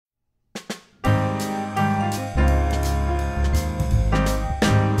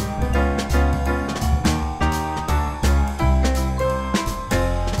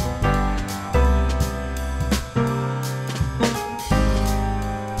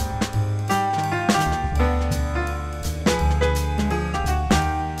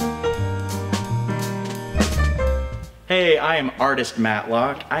Hey, I am artist Matt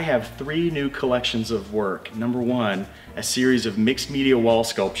Locke. I have 3 new collections of work. Number 1, a series of mixed media wall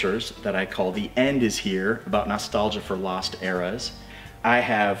sculptures that I call The End Is Here, about nostalgia for lost eras. I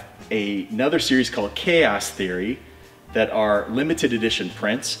have another series called Chaos Theory that are limited edition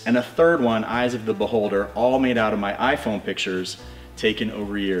prints, and a third one, Eyes of the Beholder, all made out of my iPhone pictures taken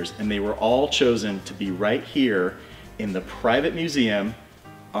over years. And they were all chosen to be right here in the private museum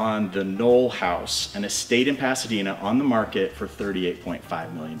on the Knoll house, an estate in Pasadena, on the market for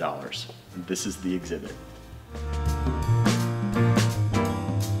 $38.5 million. This is the exhibit.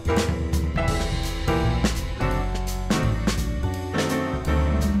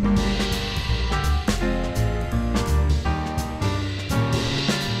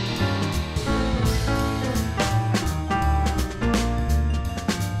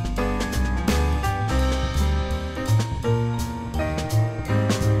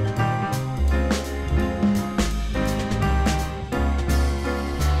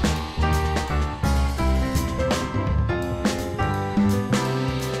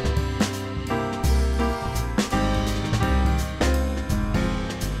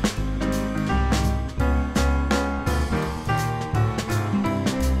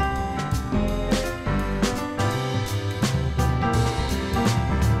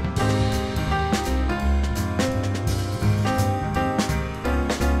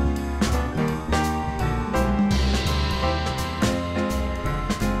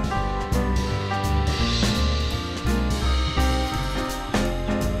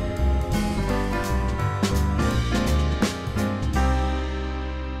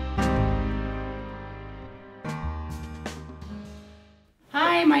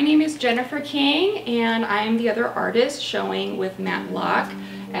 Hi, my name is Jennifer King, and I'm the other artist showing with Matt Locke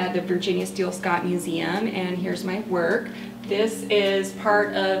at the Virginia Steele Scott Museum, and here's my work. This is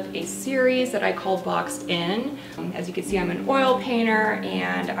part of a series that I call Boxed In. As you can see, I'm an oil painter,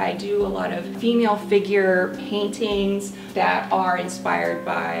 and I do a lot of female figure paintings that are inspired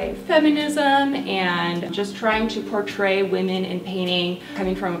by feminism and just trying to portray women in painting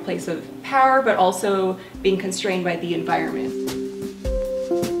coming from a place of power, but also being constrained by the environment.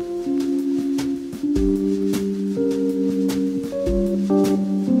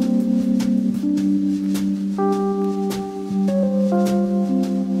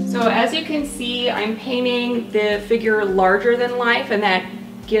 So as you can see, I'm painting the figure larger than life, and that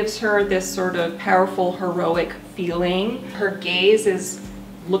gives her this sort of powerful, heroic feeling. Her gaze is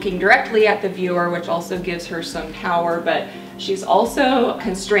looking directly at the viewer, which also gives her some power, but she's also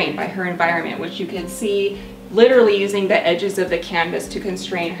constrained by her environment, which you can see literally using the edges of the canvas to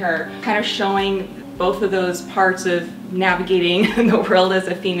constrain her, kind of showing both of those parts of navigating the world as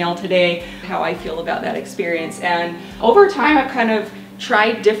a female today, how I feel about that experience. And over time, I've kind of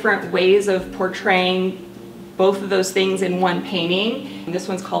tried different ways of portraying both of those things in one painting. And this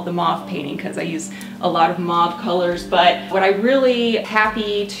one's called the mauve painting because I use a lot of mauve colors. But what I'm really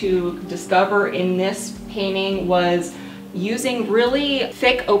happy to discover in this painting was using really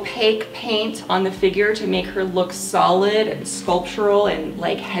thick, opaque paint on the figure to make her look solid and sculptural and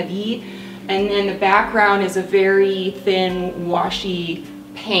like heavy. And then the background is a very thin, washy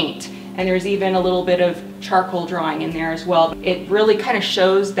paint. And there's even a little bit of charcoal drawing in there as well. It really kind of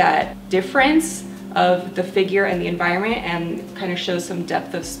shows that difference of the figure and the environment and kind of shows some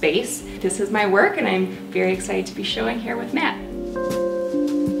depth of space. This is my work, and I'm very excited to be showing here with Matt.